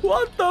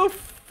 What the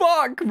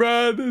fuck,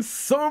 man? There's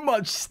so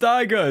much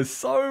stagger,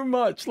 so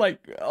much like,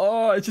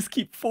 oh, I just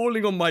keep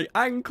falling on my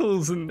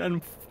ankles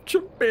and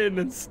tripping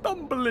and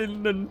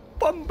stumbling and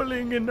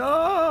fumbling and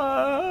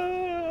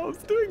I was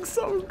doing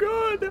so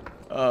good.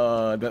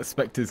 That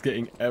specter's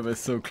getting ever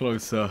so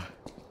closer.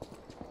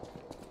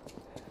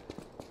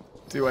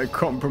 Do I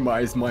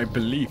compromise my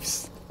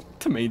beliefs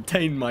to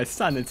maintain my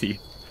sanity?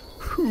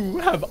 Who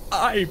have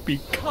I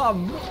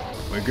become?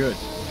 We're good.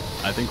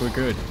 I think we're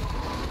good.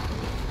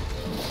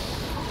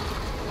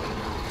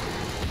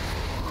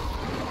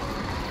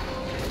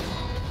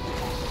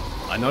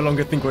 I no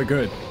longer think we're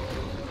good.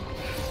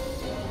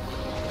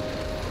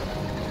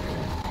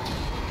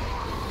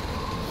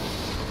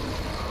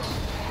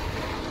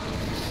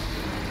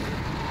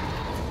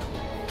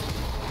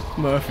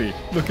 Murphy,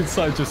 look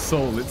inside your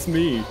soul. It's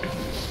me,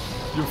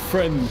 your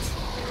friend.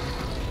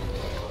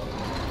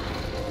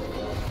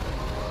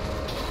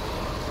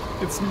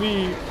 It's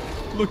me.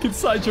 Look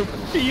inside your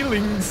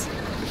feelings.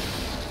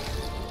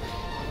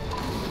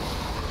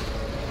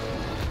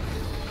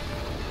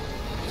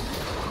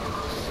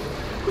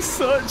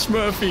 Search,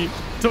 Murphy.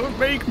 Don't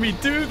make me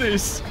do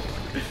this.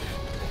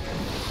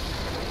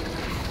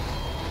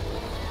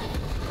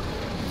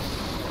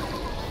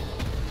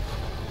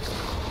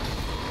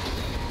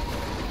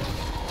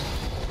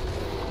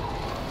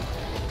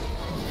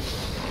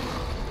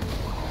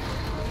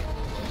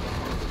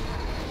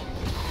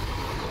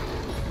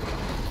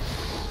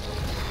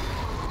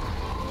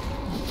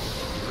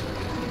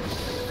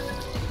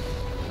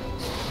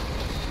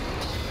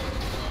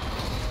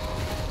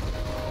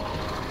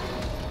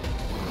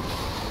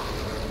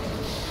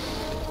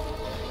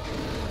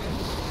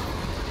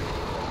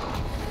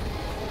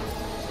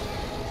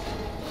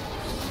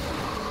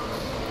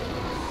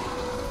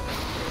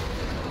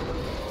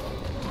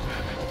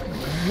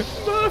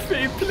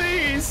 Murphy,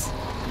 please!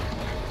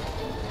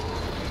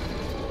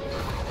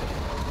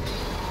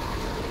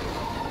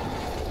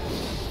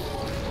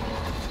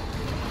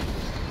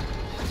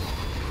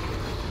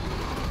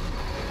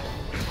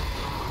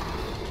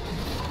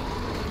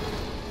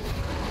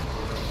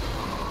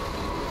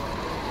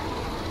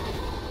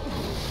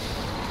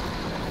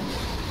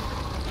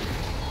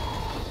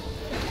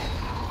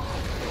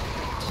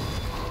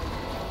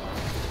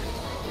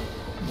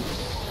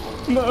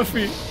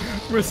 Murphy,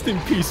 rest in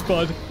peace,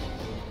 bud.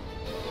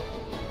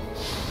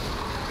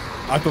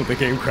 I thought the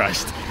game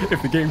crashed.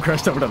 If the game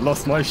crashed, I would have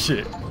lost my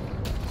shit.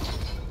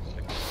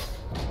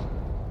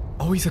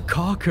 Oh, he's a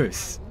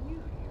carcass.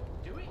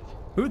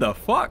 Who the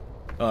fuck?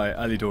 Alright,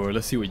 Alidora,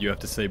 let's see what you have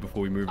to say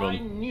before we move on. I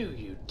knew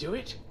you'd do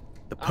it.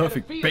 The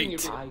perfect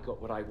bait. I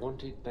got what I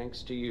wanted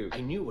thanks to you.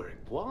 I knew where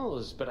it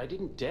was, but I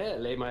didn't dare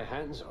lay my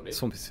hands on it.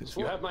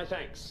 You have my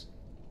thanks.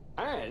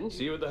 And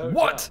see you at the hotel.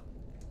 What?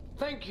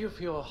 Thank you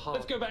for your help.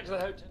 Let's go back to the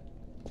hotel.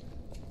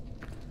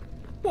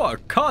 What a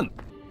cunt.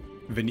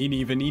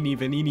 Vanini, Vanini,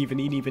 Vanini,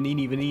 Vanini,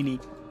 Vanini, Vanini.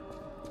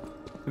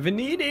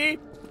 Vanini!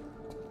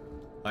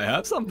 I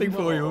have something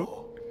for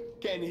you.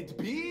 Can it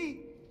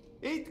be?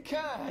 It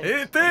can.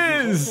 It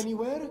is!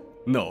 Anywhere?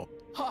 No.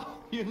 Ha!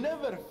 You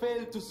never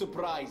fail to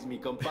surprise me,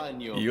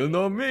 companion. You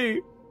know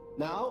me.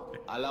 Now,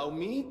 allow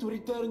me to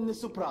return the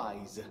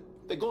surprise.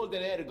 The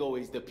golden ergo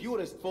is the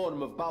purest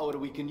form of power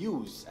we can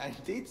use, and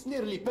it's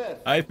nearly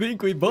perfect. I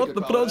think we both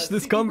approached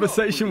this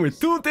conversation with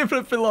two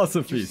different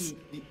philosophies. You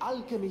see, the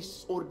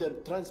alchemists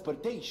ordered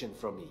transportation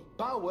from me,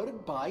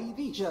 powered by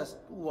this. Just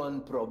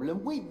one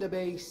problem with the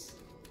base.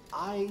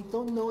 I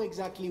don't know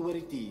exactly where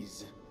it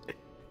is.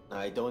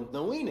 I don't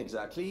know when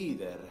exactly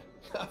either.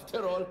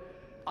 After all,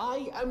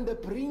 I am the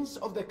prince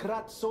of the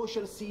Krat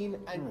social scene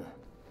and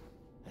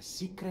a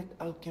secret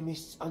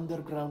alchemist's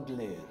underground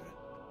lair.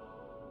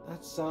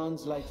 That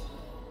sounds like...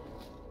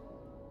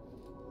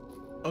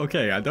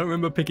 Okay, I don't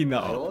remember picking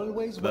that up.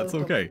 That's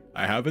okay.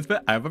 I have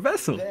a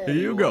vessel. There Here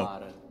you go.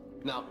 are.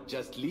 Now,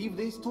 just leave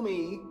this to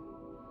me.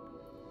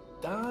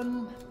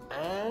 Done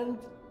and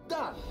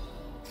done.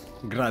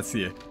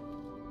 Grazie.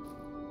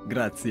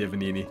 Grazie,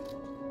 Vanini.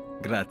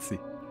 Grazie.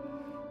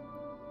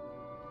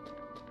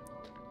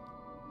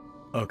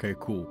 Okay,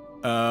 cool.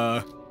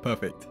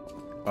 Perfect.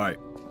 Alright.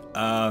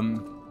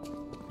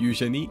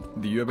 Eugenie,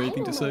 do you have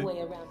anything to say?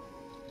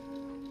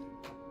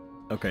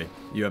 Okay,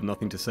 you have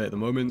nothing to say at the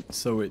moment,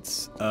 so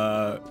it's,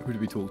 who do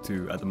we talk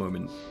to at the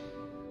moment?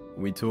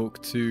 We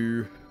talk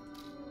to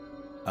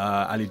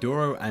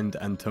Alidoro and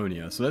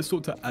Antonia. So let's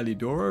talk to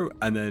Alidoro,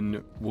 and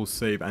then we'll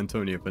save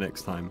Antonia for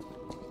next time.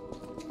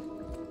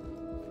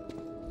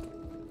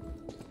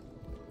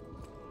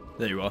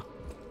 There you are.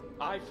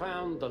 I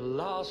found the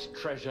last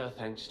treasure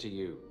thanks to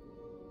you.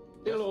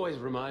 He'll always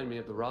remind me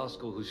of the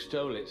rascal who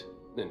stole it,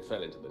 then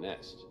fell into the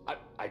nest.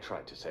 I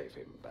tried to save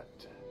him,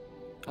 but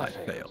I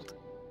failed.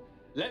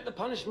 Let the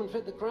punishment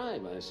fit the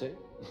crime, I say.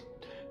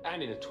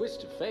 And in a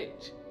twist of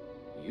fate,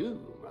 you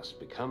must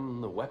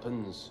become the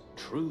weapon's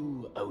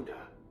true owner.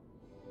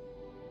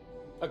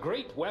 A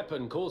great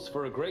weapon calls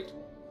for a great...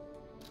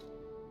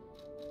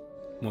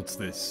 What's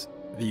this?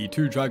 The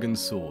Two Dragons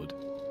Sword,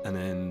 and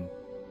then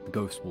the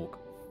Ghost Walk.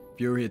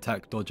 Fury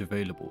Attack Dodge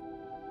available.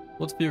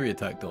 What's Fury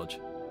Attack Dodge?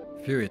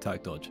 Fury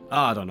Attack Dodge.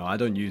 I don't know. I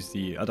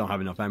don't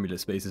have enough amulet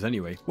spaces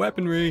anyway.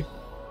 Weaponry.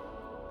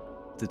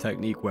 It's a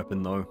technique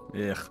weapon though.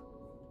 Ugh.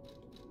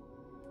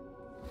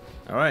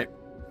 Alright.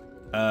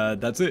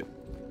 That's it.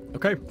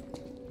 Okay.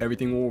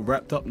 Everything all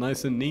wrapped up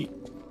nice and neat.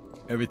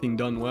 Everything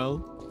done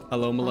well.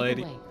 Hello,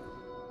 milady. By the way,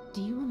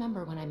 do you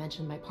remember when I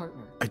mentioned my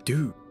partner? I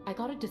do. I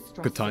got a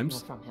distress Good times.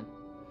 signal from him.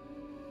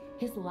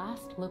 His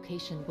last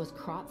location was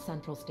Krot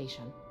Central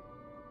Station.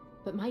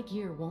 But my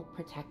gear won't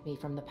protect me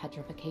from the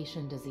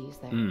petrification disease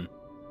there.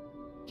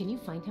 Can you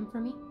find him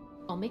for me?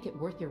 I'll make it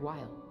worth your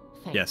while.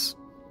 Thanks. Yes.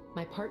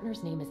 My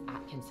partner's name is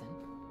Atkinson.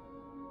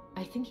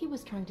 I think he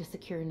was trying to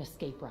secure an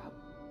escape route.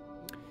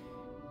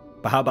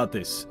 But how about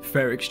this?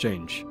 Fair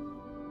exchange.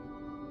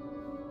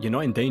 You're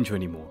not in danger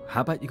anymore. How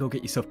about you go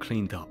get yourself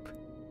cleaned up?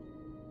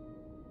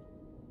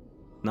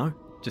 No?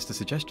 Just a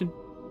suggestion?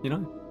 You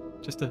know?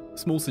 Just a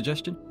small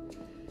suggestion?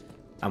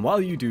 And while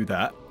you do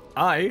that,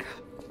 I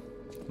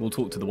will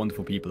talk to the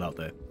wonderful people out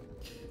there.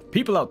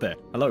 People out there,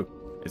 hello.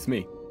 It's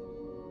me.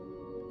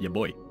 Your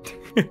boy.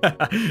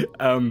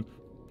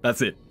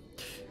 That's it.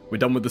 We're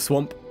done with the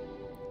swamp.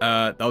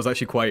 That was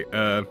actually quite,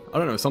 I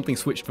don't know, something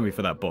switched for me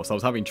for that boss. I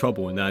was having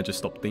trouble and then I just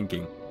stopped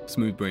thinking.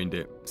 Smooth-brained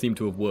it. Seemed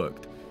to have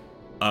worked.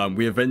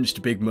 We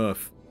avenged Big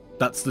Murph.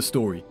 That's the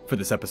story for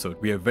this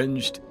episode. We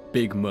avenged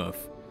Big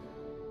Murph.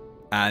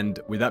 And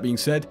with that being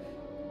said,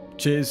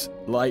 cheers,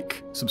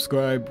 like,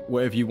 subscribe,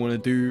 whatever you want to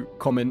do,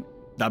 comment.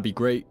 That'd be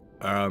great.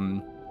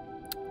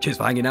 Cheers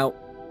for hanging out.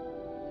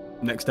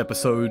 Next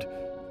episode,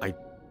 I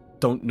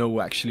don't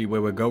know actually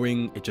where we're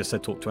going. It just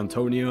said talk to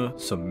Antonia,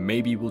 so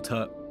maybe we're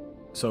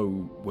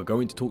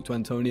going to talk to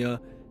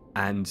Antonia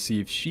and see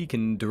if she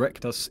can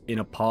direct us in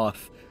a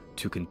path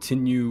to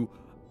continue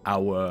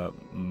our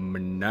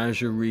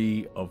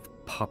menagerie of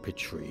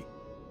puppetry.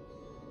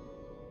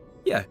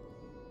 Yeah,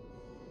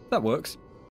 that works.